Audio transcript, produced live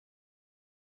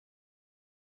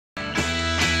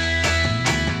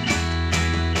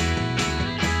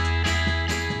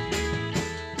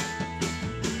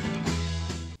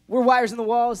We're Wires in the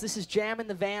Walls. This is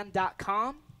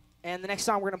jaminthevan.com. And the next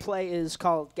song we're going to play is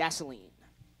called Gasoline.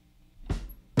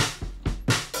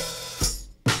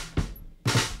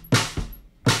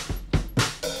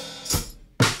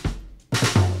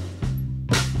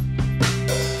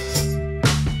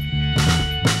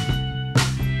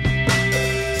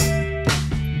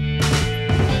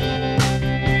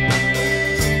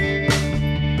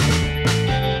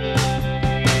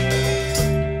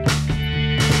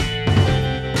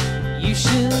 You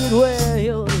should wear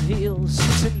your heels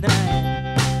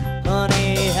tonight,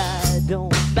 honey, I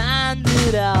don't mind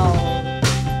at all.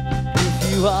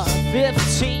 If you are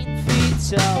 15 feet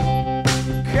tall,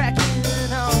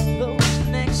 cracking all those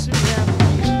necks around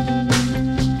you.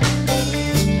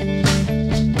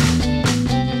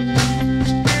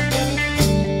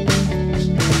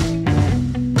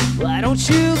 Why don't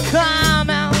you climb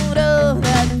out of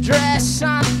that dress?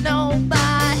 I know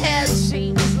my head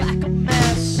seems like a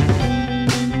mess.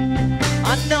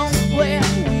 I know where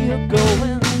we're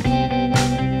going.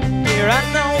 Here I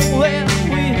know where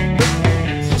we're going.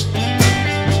 It's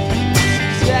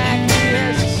exactly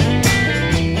as you say.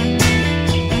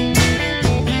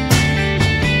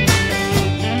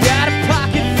 Got a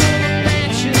pocket full of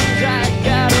matches. I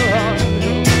got a heart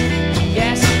of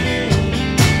gasoline.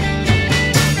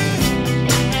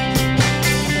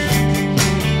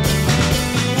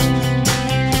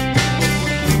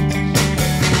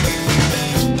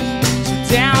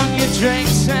 So down your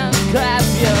drinks and clap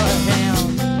your hands.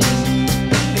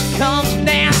 Come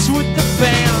dance with the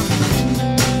band,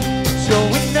 so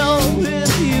we know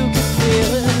if you can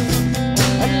feel it.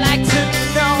 I'd like to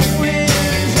know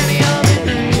is any of it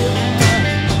real?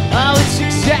 Oh, it's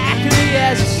exactly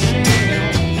as it seems.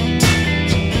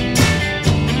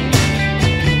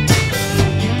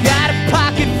 You got a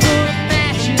pocket full of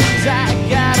matches, I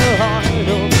got a heart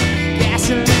of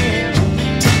gasoline.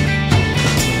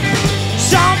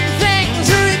 Some things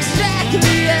are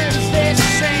exactly as they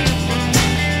seem.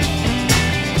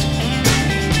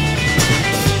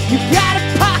 You got a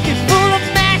pocket full of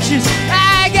matches.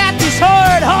 I got this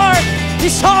hard heart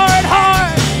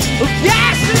of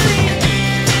gasoline.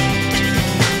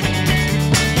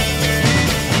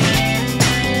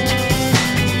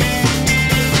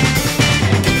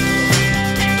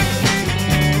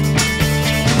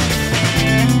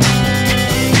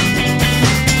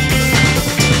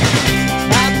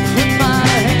 I put my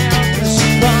hands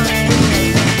upon your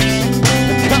lips,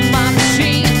 cut my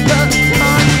teeth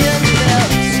upon your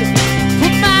lips.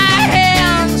 Put my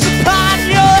hands upon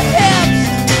your hips,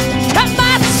 cut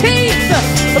my teeth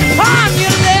upon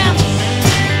your lips.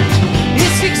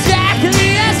 It's exactly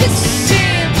as it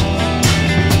seems.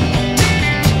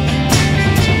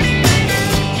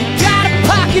 You got a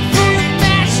pocket full of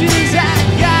matches, I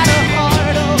got a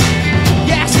heart of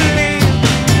gasoline.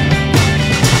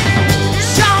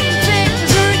 Some things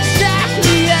are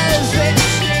exactly as they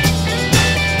seem.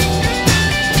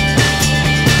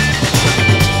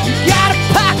 You got a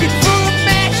pocket full of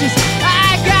matches,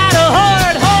 I got a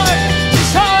hard of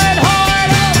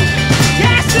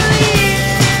gasoline.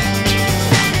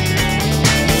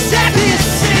 Exactly as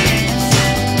it seems.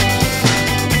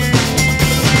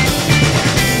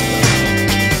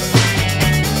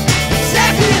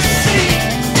 Exactly as it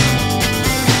seems.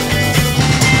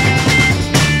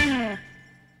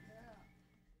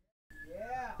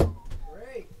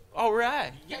 All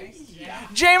right.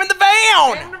 Jamming the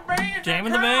van.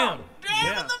 Jamming the van.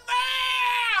 Jamming the